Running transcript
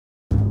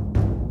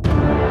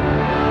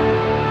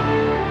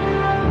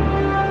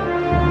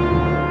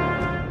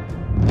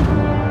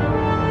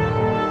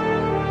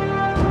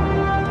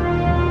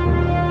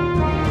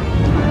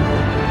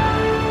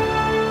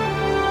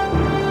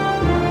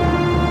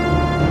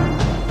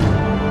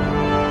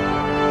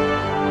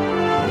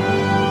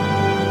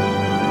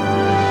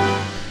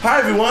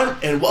everyone,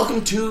 and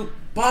welcome to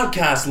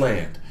Podcast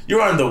Land.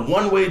 You're on the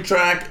one-way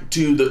track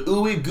to the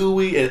ooey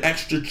gooey and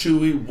extra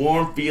chewy,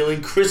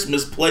 warm-feeling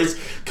Christmas place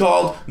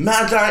called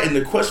Magi and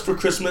the Quest for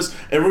Christmas,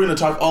 and we're going to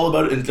talk all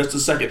about it in just a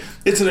second.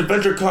 It's an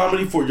adventure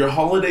comedy for your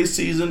holiday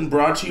season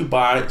brought to you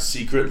by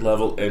Secret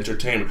Level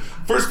Entertainment.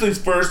 First things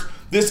first,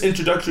 this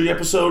introductory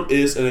episode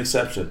is an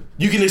exception.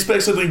 You can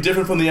expect something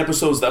different from the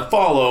episodes that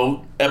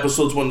follow.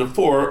 Episodes 1 to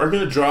 4 are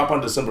going to drop on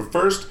December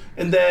 1st,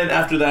 and then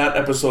after that,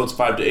 episodes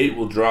 5 to 8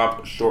 will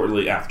drop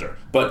shortly after.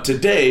 But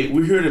today,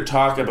 we're here to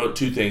talk about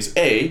two things.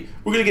 A,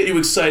 we're going to get you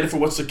excited for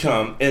what's to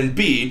come, and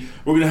B,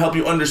 we're going to help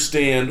you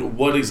understand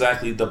what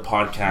exactly the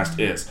podcast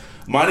is.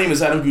 My name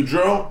is Adam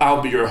Goudreau.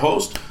 I'll be your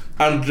host.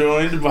 I'm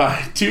joined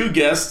by two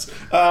guests.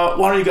 Why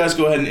don't you guys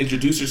go ahead and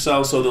introduce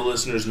yourselves so the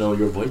listeners know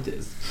your voice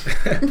is.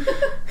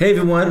 Hey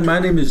everyone, my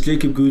name is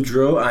Jacob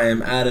Goudreau. I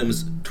am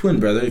Adam's twin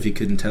brother, if you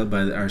couldn't tell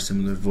by our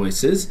similar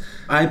voices.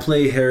 I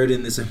play Herod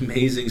in this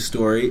amazing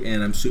story,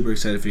 and I'm super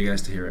excited for you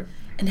guys to hear it.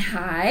 And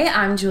hi,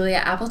 I'm Julia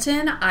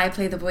Appleton. I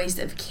play the voice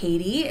of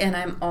Katie, and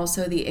I'm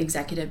also the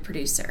executive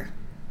producer.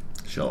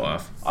 Show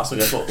off. Awesome,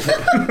 guys.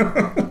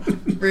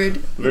 Rude.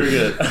 Very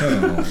good.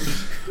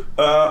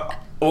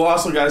 Well,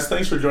 awesome, guys.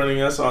 Thanks for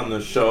joining us on the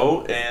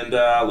show, and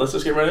let's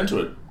just get right into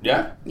it.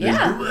 Yeah?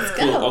 Yeah, let's go.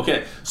 Cool.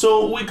 Okay,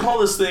 so we call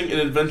this thing an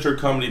adventure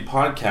comedy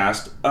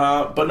podcast,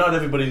 but not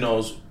everybody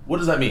knows. What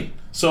does that mean?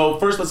 So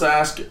first, let's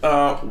ask,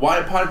 why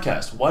a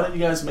podcast? Why didn't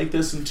you guys make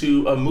this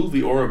into a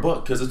movie or a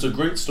book? Because it's a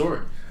great story.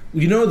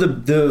 You know,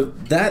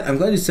 that I'm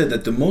glad you said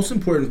that. The most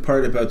important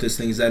part about this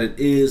thing is that it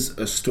is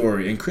a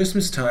story. And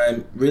Christmas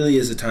time really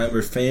is a time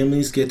where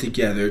families get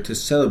together to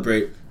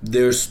celebrate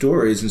their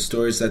stories and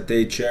stories that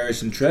they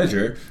cherish and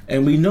treasure.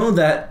 And we know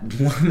that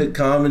one of the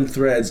common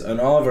threads on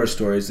all of our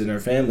stories in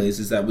our families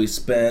is that we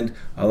spend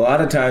a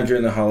lot of time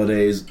during the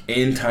holidays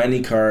in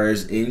tiny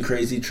cars, in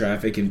crazy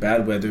traffic, in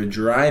bad weather,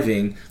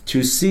 driving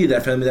to see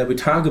that family that we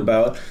talk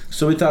about.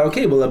 So we thought,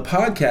 okay, well, a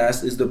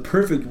podcast is the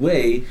perfect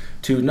way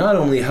to not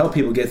only help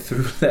people get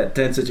through that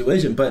tense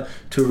situation, but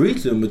to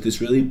reach them with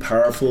this really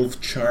powerful,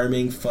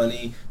 charming,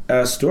 funny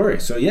story.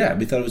 So yeah,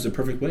 we thought it was a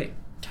perfect way.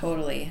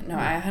 Totally. No,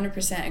 I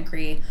 100%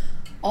 agree.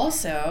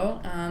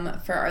 Also,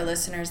 for our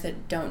listeners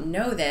that don't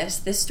know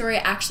this story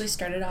actually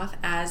started off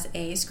as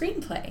a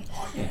screenplay.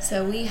 Oh, yeah.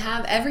 So we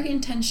have every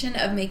intention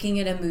of making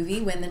it a movie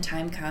when the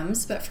time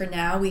comes, but for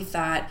now we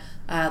thought,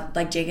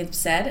 like Jacob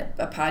said,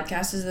 a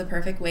podcast is the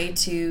perfect way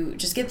to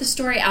just get the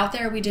story out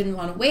there. We didn't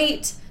want to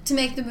wait to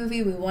make the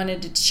movie. We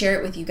wanted to share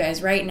it with you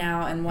guys right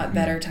now, and what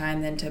better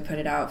time than to put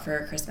it out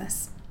for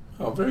Christmas.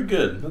 Oh, very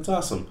good. That's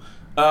awesome.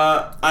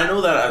 I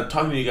know that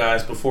talking to you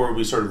guys before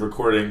we started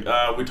recording,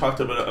 we talked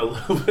about a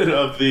little bit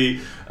of the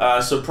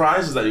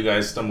surprises that you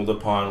guys stumbled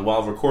upon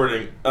while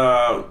recording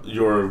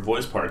your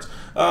voice parts.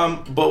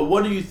 But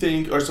what do you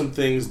think are some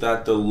things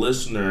that the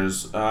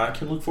listeners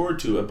can look forward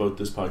to about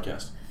this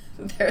podcast?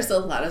 There's a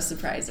lot of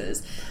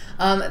surprises.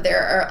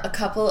 There are a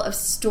couple of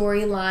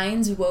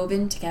storylines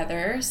woven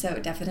together, so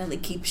it definitely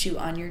keeps you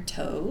on your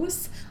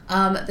toes.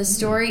 The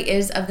story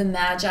is of the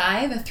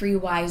Magi, the three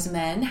wise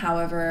men.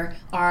 However,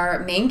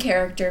 our main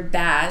character,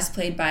 Baz,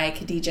 played by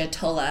Khadija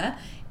Tullah,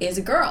 is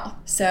a girl.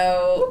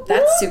 So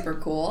that's super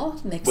cool.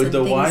 Mixing With the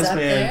things wise up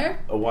man, there.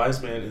 a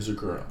wise man is a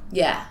girl.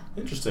 Yeah.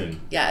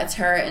 Interesting. Yeah, it's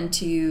her and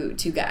two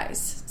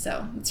guys.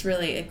 So it's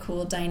really a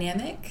cool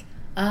dynamic.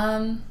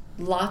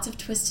 Lots of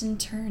twists and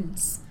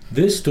turns.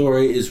 This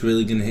story is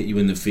really going to hit you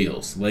in the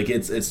feels. Like,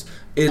 it's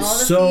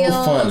so feels.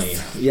 funny.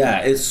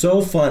 Yeah, it's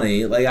so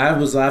funny. Like, I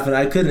was laughing.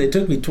 It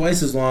took me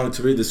twice as long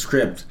to read the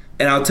script.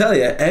 And I'll tell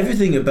you,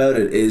 everything about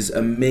it is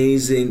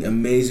amazing,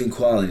 amazing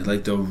quality.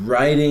 Like, the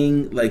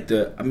writing,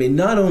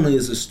 not only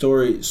is the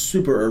story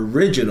super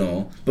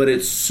original, but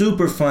it's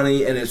super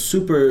funny and it's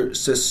super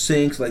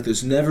succinct. Like,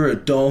 there's never a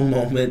dull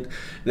moment.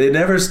 They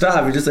never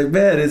stop. You're just like,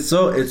 man, it's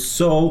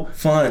so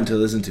fun to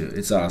listen to.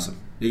 It's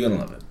awesome. You're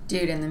going to love it.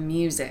 Dude, and the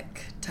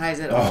music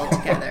ties it all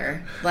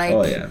together. Like,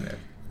 oh, yeah, man.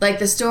 Like,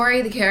 the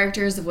story, the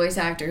characters, the voice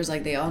actors,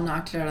 like, they all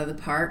knocked it out of the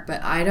park.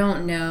 But I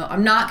don't know.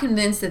 I'm not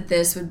convinced that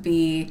this would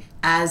be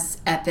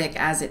as epic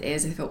as it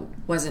is if it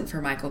wasn't for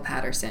Michael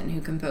Patterson,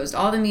 who composed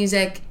all the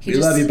music. We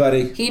love you,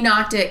 buddy. He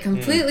knocked it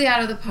completely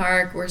out of the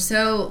park. We're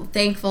so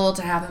thankful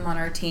to have him on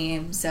our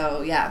team.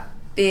 So, yeah,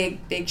 big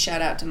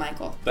shout out to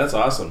Michael. That's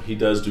awesome. He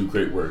does do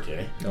great work,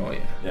 eh? Oh, yeah.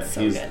 Yeah,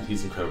 So he's good.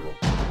 He's incredible.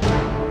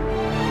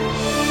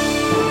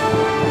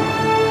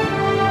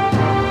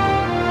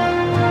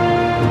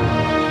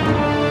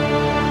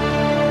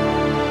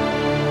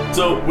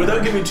 So,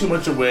 without giving too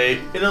much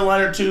away, in a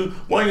line or two,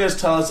 why don't you guys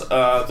tell us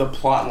the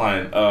plot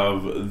line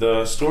of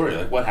the story?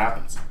 Like, what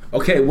happens?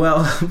 Okay,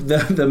 well,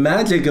 the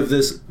magic of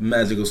this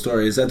magical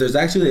story is that there's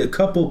actually a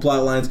couple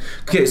plot lines.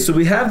 Okay, so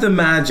we have the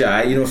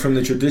Magi, from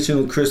the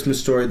traditional Christmas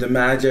story. The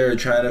Magi are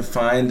trying to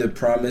find the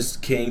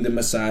promised king, the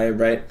Messiah,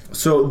 right?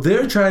 So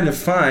they're trying to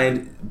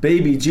find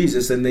baby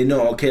Jesus, and they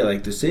know, okay,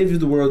 like, the Savior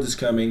of the world is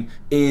coming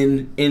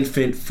in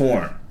infant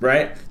form.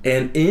 right?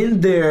 And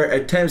in their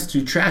attempts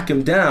to track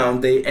him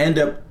down, they end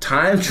up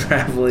time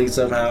traveling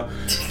somehow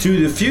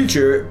to the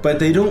future, but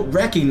they don't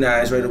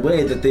recognize right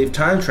away that they've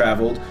time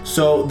traveled.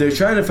 So they're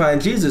trying to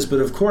find Jesus, but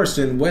of course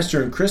in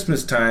Western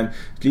Christmas time,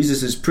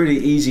 Jesus is pretty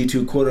easy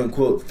to quote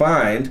unquote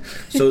find.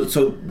 So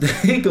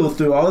they go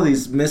through all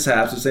these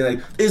mishaps of saying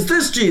like, is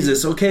this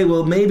Jesus? Okay,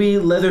 well maybe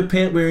leather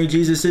pant wearing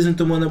Jesus isn't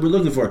the one that we're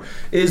looking for.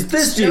 Is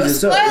this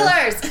Jesus? No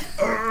spoilers!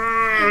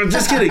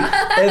 Just kidding.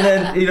 And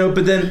then,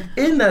 but then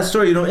in that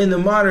story, in the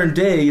modern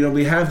day,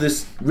 we have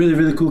this really,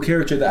 really cool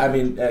character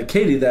that,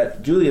 Katie,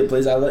 that Julia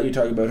plays. I'll let you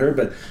talk about her,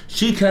 but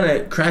she kind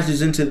of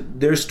crashes into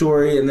their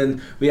story. And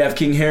then we have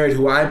King Herod,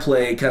 who I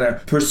play, kind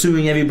of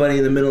pursuing everybody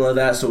in the middle of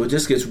that. So it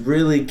just gets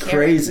really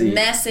crazy.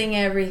 Messing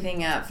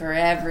everything up for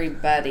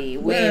everybody.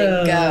 Way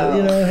to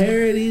go.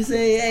 Herod,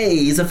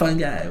 he's a fun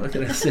guy. What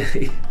can I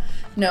say?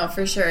 No,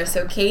 for sure.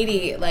 So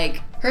Katie,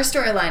 her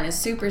storyline is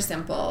super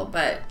simple,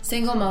 but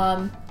single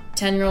mom,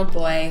 10-year-old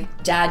boy,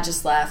 dad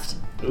just left.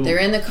 Ooh. They're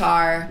in the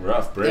car.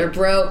 Rough break. They're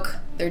broke.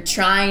 They're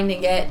trying to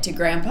get to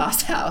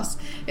Grandpa's house.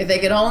 If they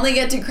could only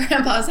get to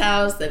Grandpa's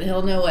house, then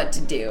he'll know what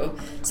to do.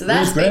 So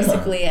that's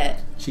basically it.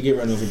 She get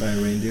run over by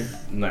a reindeer.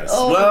 Nice.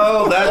 Oh.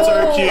 Well, that's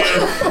our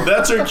cue.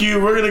 That's our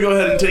cue. We're going to go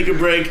ahead and take a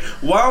break.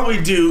 While we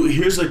do,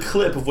 here's a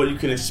clip of what you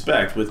can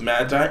expect with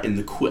Magi in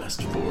the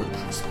quest for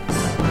Christmas.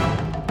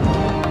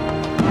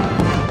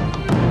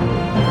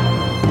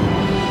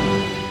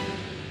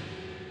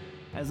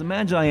 As the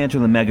Magi enter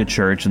the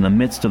megachurch in the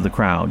midst of the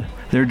crowd,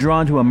 they're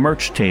drawn to a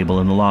merch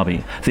table in the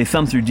lobby. They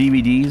thumb through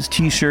DVDs,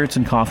 t-shirts,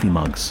 and coffee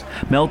mugs.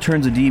 Mel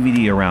turns a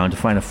DVD around to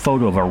find a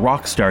photo of a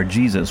rock star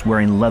Jesus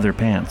wearing leather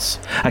pants.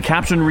 A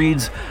caption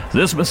reads,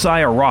 "This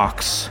Messiah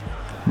rocks."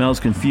 Mel's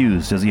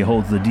confused as he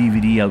holds the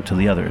DVD out to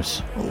the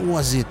others.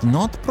 Was it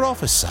not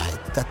prophesied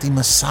that the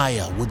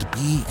Messiah would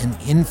be an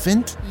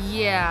infant?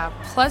 Yeah,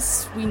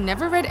 plus we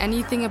never read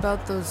anything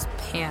about those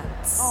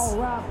pants. All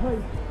right,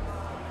 please.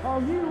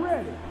 Are you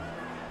ready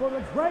for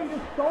the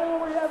greatest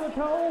story ever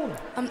told?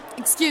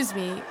 Excuse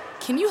me,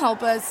 can you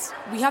help us?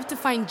 We have to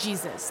find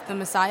Jesus, the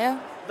Messiah.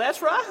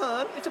 That's right,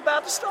 hon. It's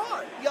about to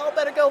start. Y'all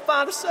better go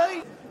find a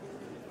seat.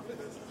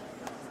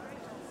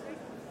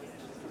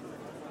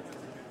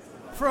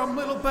 From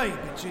little baby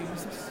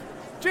Jesus,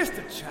 just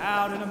a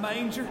child in a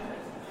manger,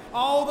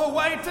 all the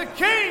way to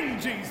King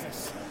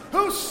Jesus,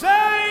 who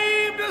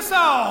saved us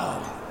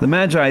all. The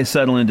Magi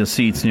settle into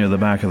seats near the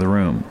back of the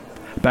room.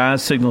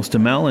 Baz signals to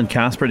Mel and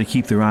Casper to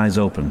keep their eyes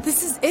open.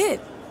 This is it.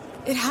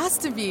 It has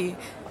to be.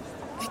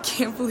 I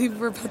can't believe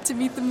we're about to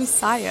meet the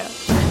Messiah.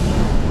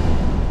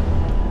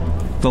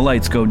 The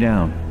lights go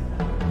down.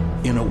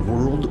 In a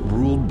world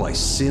ruled by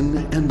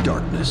sin and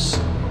darkness,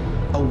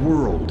 a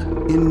world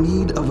in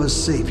need of a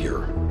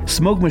savior.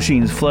 Smoke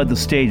machines flood the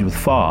stage with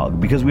fog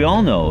because we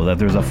all know that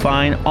there's a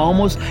fine,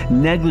 almost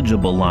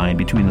negligible line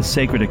between the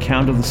sacred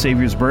account of the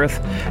Savior's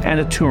birth and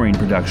a touring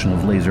production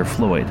of Laser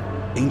Floyd.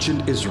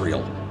 Ancient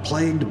Israel,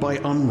 plagued by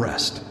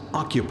unrest,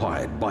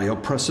 occupied by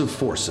oppressive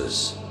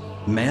forces.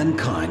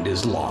 Mankind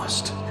is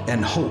lost,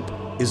 and hope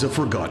is a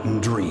forgotten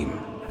dream.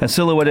 A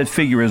silhouetted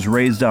figure is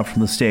raised up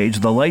from the stage.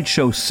 The light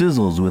show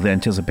sizzles with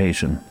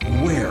anticipation.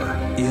 Where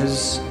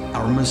is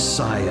our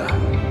Messiah?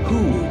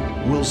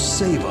 Who will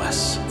save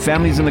us?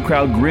 Families in the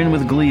crowd grin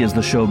with glee as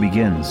the show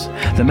begins.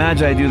 The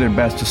Magi do their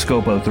best to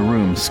scope out the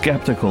room,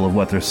 skeptical of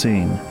what they're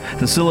seeing.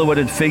 The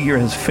silhouetted figure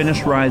has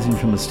finished rising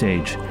from the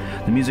stage.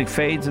 The music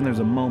fades and there's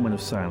a moment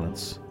of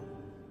silence.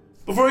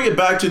 Before we get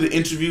back to the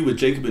interview with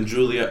Jacob and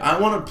Julia, I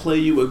want to play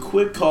you a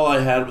quick call I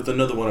had with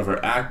another one of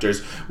our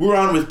actors. We're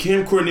on with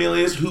Kim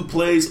Cornelius, who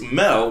plays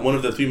Mel, one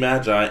of the three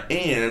Magi,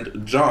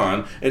 and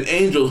John, an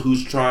angel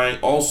who's trying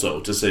also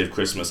to save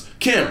Christmas.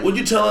 Kim, would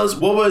you tell us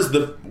what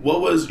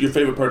was your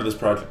favorite part of this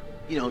project?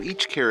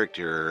 Each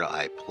character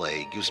I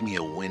play gives me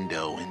a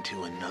window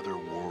into another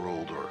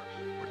world or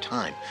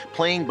time.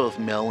 Playing both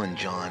Mel and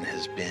John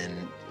has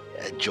been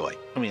a joy.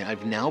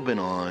 I've now been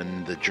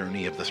on the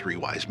journey of the three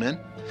wise men.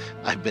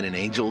 I've been an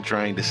angel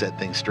trying to set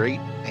things straight,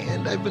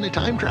 and I've been a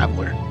time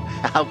traveler.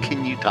 How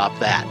can you top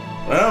that?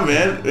 Well,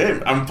 man,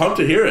 hey, I'm pumped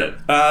to hear it.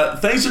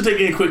 Thanks for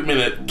taking a quick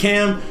minute.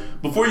 Cam,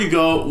 before you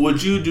go,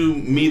 would you do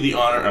me the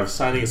honor of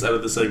signing us out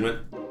of the segment?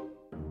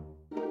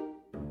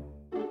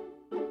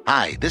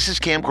 Hi, this is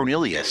Cam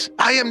Cornelius.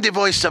 I am the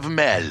voice of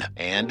Mel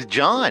and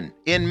John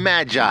in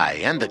Magi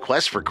and the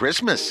Quest for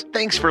Christmas.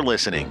 Thanks for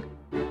listening.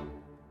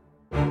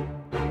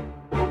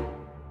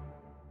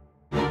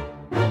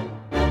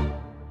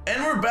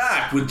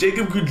 With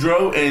Jacob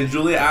Goudreau and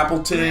Julia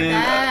Appleton,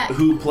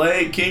 who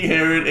play King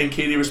Herod and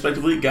Katie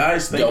respectively.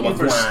 Guys, thank you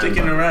for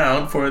sticking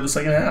around for the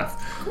second half.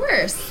 Of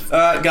course.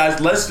 Guys,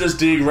 let's just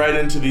dig right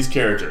into these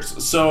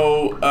characters.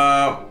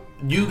 So,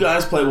 you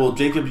guys play,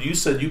 Jacob, you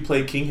said you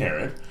play King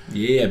Herod.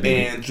 Yeah,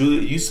 baby. And Julia,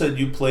 you said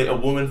you play a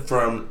woman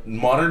from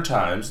modern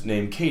times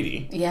named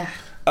Katie. Yeah.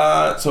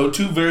 So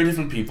 2 very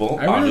different people.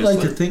 I really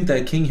like to think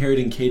that King Herod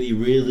and Katie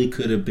really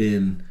could have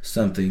been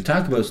something.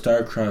 Talk about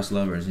star-crossed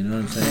lovers, you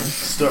know what I'm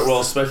saying?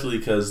 Well, especially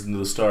because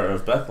the Star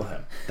of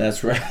Bethlehem.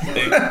 That's right.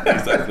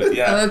 Exactly,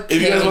 yeah. Okay,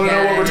 if you guys want to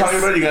know what we're talking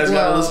about, you guys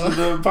got to listen to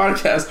the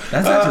podcast.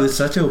 That's actually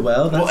such a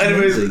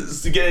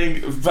anyways,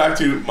 getting back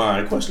to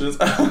my questions.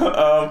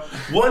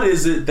 What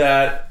is it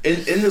that,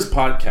 in this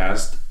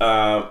podcast,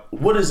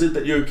 what is it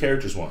that your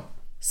characters want?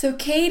 So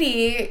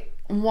Katie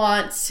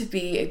wants to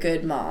be a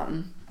good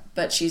mom,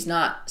 but she's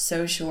not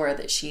so sure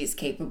that she's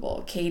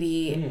capable.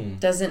 Katie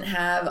doesn't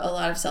have a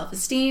lot of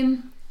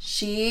self-esteem.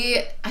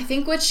 I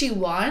think what she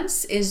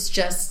wants is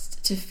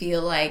just to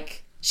feel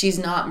like she's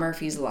not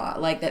Murphy's Law,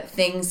 like that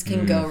things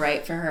can go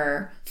right for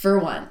her for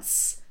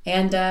once.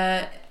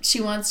 And she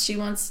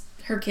wants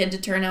her kid to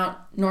turn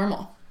out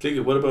normal.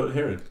 Jacob, what about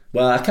Herod?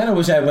 Well, I kind of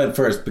wish I went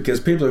first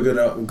because people are going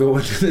to go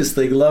into this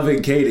thing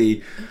loving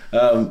Katie.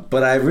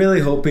 But I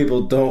really hope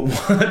people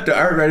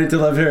aren't ready to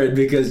love Herod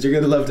because you're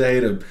going to love to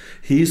hate him.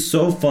 He's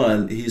so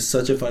fun. He's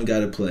such a fun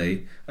guy to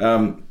play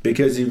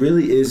because he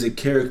really is a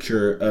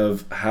caricature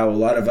of how a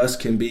lot of us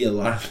can be a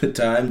lot of the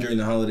time during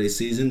the holiday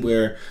season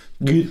where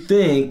you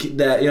think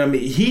that,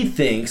 he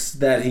thinks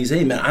that he's,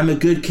 hey man, I'm a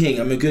good king,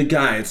 I'm a good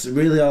guy, it's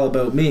really all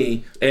about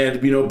me.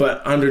 And,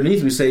 but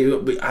underneath we say,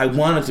 I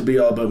want it to be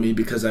all about me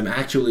because I'm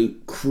actually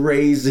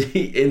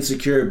crazy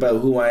insecure about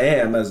who I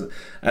am as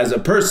a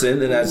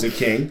person and as a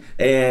king.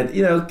 And,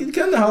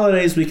 come the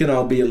holidays, we can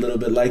all be a little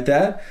bit like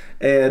that.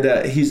 And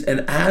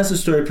as the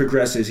story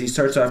progresses, he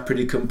starts off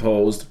pretty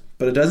composed,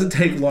 but it doesn't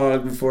take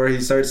long before he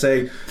starts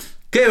saying,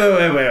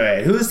 okay,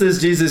 wait. Who's this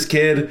Jesus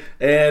kid?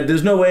 And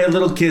there's no way a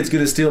little kid's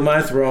going to steal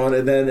my throne.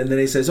 And then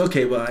he says,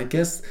 okay, well, I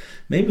guess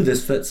maybe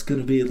this fet's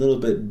going to be a little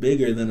bit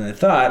bigger than I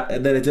thought.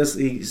 And then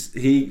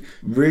he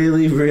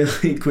really,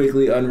 really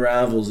quickly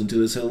unravels into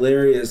this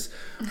hilarious,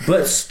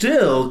 but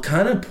still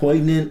kind of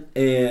poignant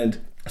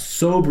and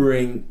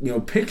sobering,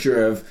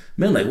 picture of,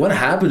 man, like what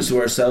happens to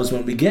ourselves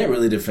when we get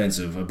really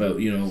defensive about,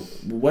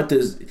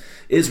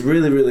 it's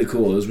really, really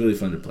cool. It was really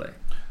fun to play.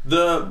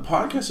 The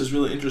podcast is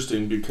really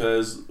interesting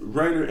because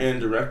writer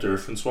and director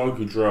Francois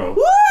Goudreau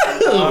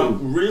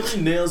really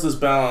nails this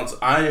balance.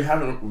 I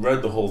haven't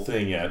read the whole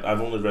thing yet.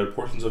 I've only read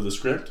portions of the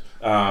script,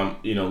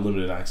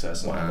 limited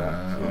access and all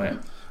that.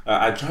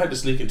 I tried to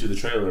sneak into the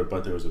trailer,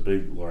 but there was a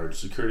big, large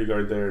security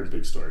guard there and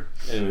big story.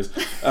 Anyways,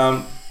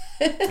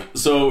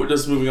 so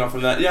just moving on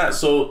from that. Yeah,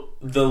 so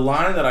the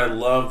line that I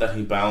love that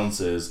he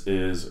balances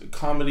is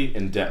comedy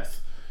and depth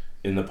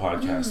in the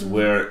podcast,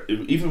 where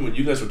even when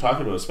you guys were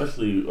talking about,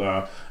 especially,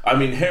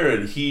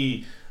 Herod,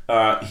 he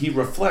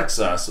reflects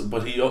us,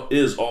 but he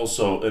is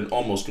also an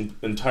almost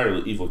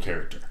entirely evil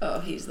character. Oh,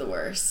 he's the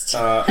worst.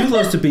 He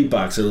loves to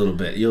beatbox a little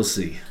bit, you'll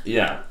see.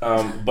 Yeah,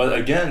 but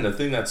again, the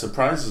thing that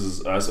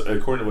surprises us,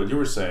 according to what you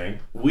were saying,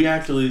 we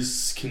actually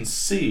can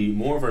see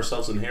more of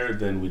ourselves in Herod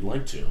than we'd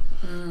like to.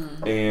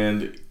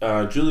 And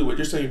Julie, what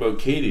you're saying about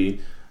Katie,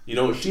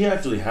 she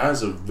actually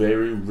has a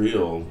very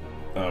real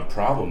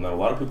problem that a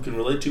lot of people can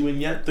relate to,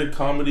 and yet the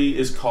comedy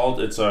is called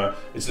it's an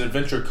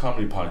adventure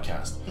comedy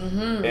podcast.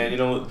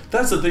 And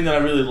that's the thing that I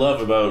really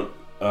love about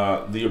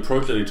the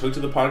approach that he took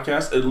to the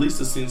podcast, at least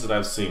the scenes that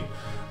I've seen.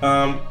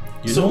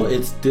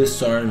 It's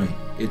disarming.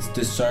 It's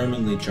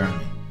disarmingly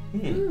charming.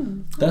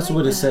 That's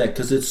what it said,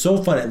 because it's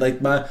so funny. Like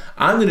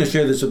I'm going to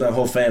share this with my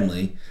whole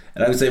family,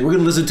 and I'm going to say, we're going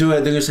to listen to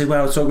it. They're going to say,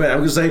 wow, it's so great. I'm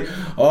going to say,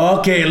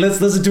 okay, let's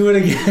listen to it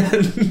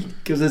again,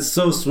 because it's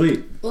so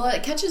sweet. Well,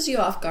 it catches you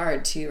off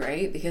guard too,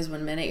 right? Because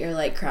one minute you're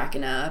like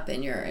cracking up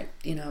and you're,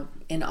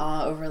 in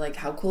awe over like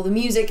how cool the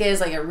music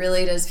is. Like it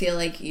really does feel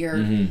like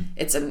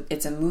it's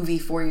a movie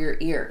for your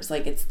ears.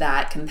 Like it's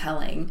that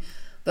compelling.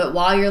 But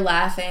while you're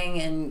laughing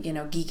and,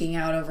 geeking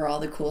out over all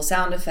the cool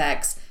sound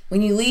effects,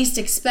 when you least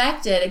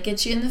expect it, it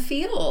gets you in the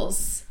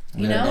feels.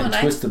 And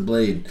twist the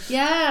blade.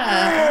 Yeah,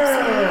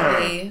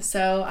 absolutely.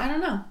 So I don't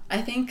know. I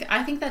think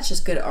that's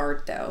just good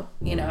art, though.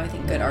 I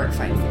think good art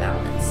finds the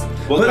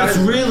balance. Well, but it's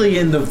really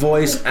in the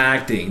voice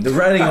acting. The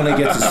writing only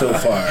gets us so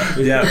far.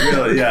 Yeah,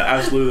 really. Yeah,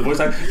 absolutely. The voice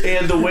acting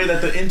and the way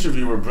that the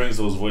interviewer brings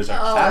those voice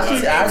actors. All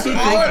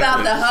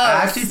about the host.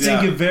 I actually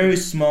think a very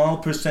small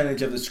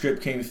percentage of the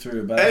script came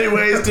through. But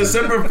anyways,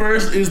 December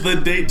 1st is the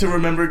date to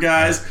remember,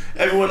 guys.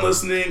 Everyone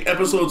listening,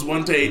 episodes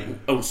 1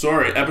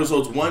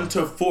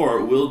 to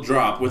 4 will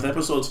drop, with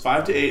episodes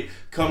 5 to 8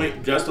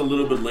 coming just a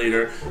little bit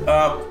later.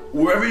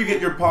 Wherever you get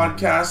your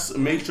podcasts,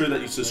 make sure that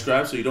you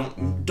subscribe so you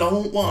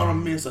don't want to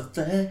miss a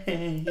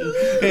thing.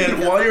 And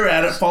while you're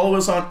at it, follow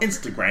us on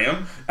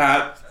Instagram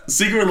at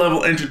Secret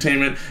Level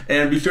Entertainment,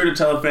 and be sure to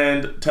tell a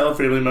friend, tell a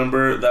family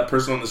member, that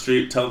person on the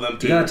street, tell them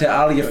to. You gotta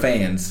tell all your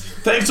fans.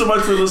 Thanks so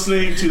much for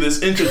listening to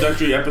this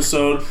introductory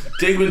episode.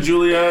 Jacob and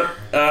Julia,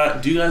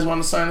 do you guys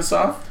want to sign us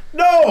off?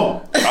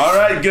 No! All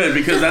right, good,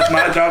 because that's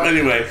my job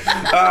anyway.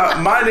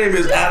 My name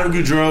is Adam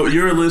Goudreau.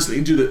 You're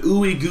listening to the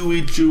Ooey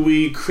Gooey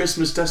Chewy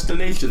Christmas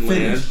Destination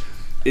Land.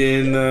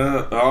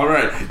 All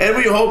right, and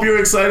we hope you're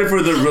excited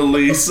for the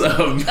release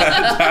of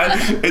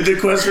Magi and the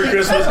Quest for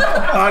Christmas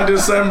on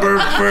December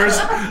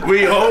 1st.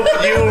 We hope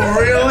you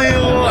really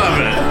love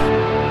it.